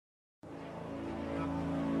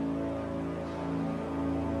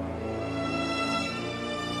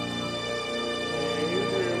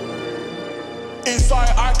It's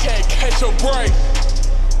like I can't catch a break.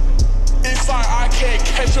 It's like I can't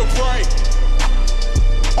catch a break.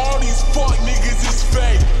 All these fuck niggas is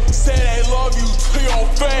fake. Say they love you to your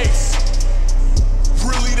face.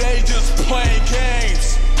 Really they just playing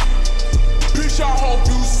games. Bitch, I hope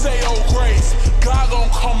you say your grace. God gon'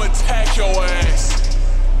 come attack your ass.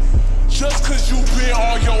 Just cause you been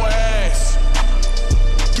on your ass.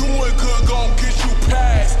 Doing good gon' get you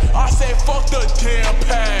past. I said fuck the damn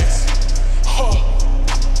past.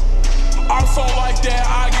 I'm so like that,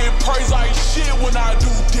 I get praised like shit when I do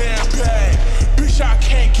damn bad. Bitch, I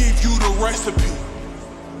can't give you the recipe.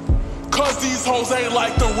 Cause these hoes ain't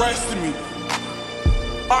like the rest of me.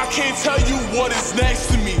 I can't tell you what is next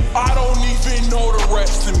to me. I don't even know the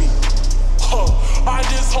rest of me. I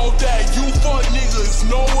just hope that you fuck niggas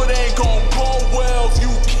know it ain't gon' go well if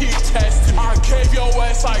you keep testing me. I gave your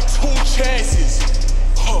ass like 2 chances.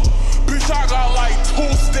 Bitch, I got like 2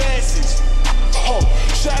 stances.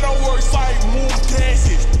 Shadow works like move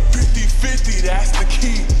dances. 50-50, that's the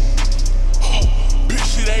key.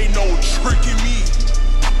 Bitch, it ain't no tricking me.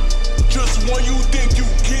 Just when you think you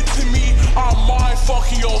get to me, I'm mind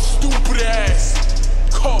fucking your stupid ass.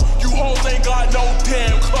 You hoes ain't got no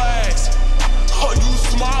damn class. You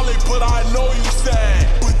smiling, but I know you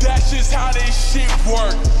sad. But that's just how this shit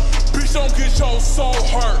work. Bitch, don't get your soul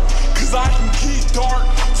hurt. Cause I can keep dark,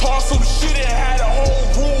 talk some shit and had a whole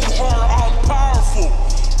room hurt. I'm powerful,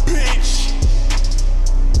 bitch.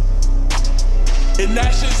 And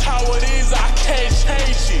that's just how it is.